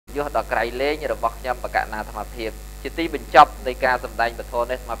យោដល់ក្រៃលេងរបស់ខ្ញុំបកណាធម្មភាពជាទីបញ្ចប់នៃការសម្ដែងពធ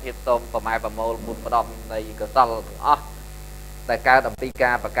នេះសមាភិបសូមប្រម៉ែប្រមូលមុនផ្ដំនៃកសលទាំងអស់ដែលកើតអំពី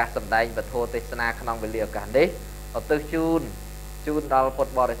ការប្រកាសសម្ដែងពធទេសនាក្នុងវេលាឱកាសនេះឧទ្ទិសជូនដល់ពុទ្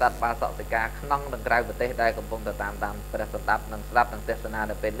ធបរិស័ទបាសកសិកាក្នុងនិងក្រៅប្រទេសដែលកំពុងតែតាមព្រះសម្ដាប់និងស្ដាប់និងទេសនា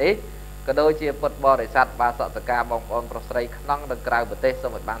នៅពេលនេះក៏ដូចជាពុទ្ធបរិស័ទបាសកសិកាបងប្អូនប្រុសស្រីក្នុងនិងក្រៅប្រទេសសូ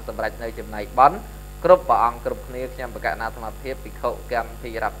មឲ្យបានសម្រេចនៅចំណែកបន់គ្រប់ព្រះអង្គគ្រប់គ្នាខ្ញុំបកណាធម្មភាពភិក្ខុកម្ម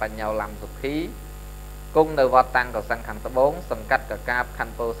ភិរបញ្ញោលំសុខីគង់នៅវត្តតាំងកសង្ឃខាងត្បូងសង្កាត់កកាបខ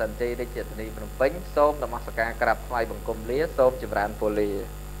ណ្ឌពោធិ៍សែនជ័យរាជធានីភ្នំពេញសូមនមស្ការក្រាបថ្វាយបង្គំលាសូមចម្រើនព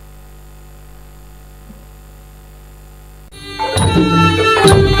លា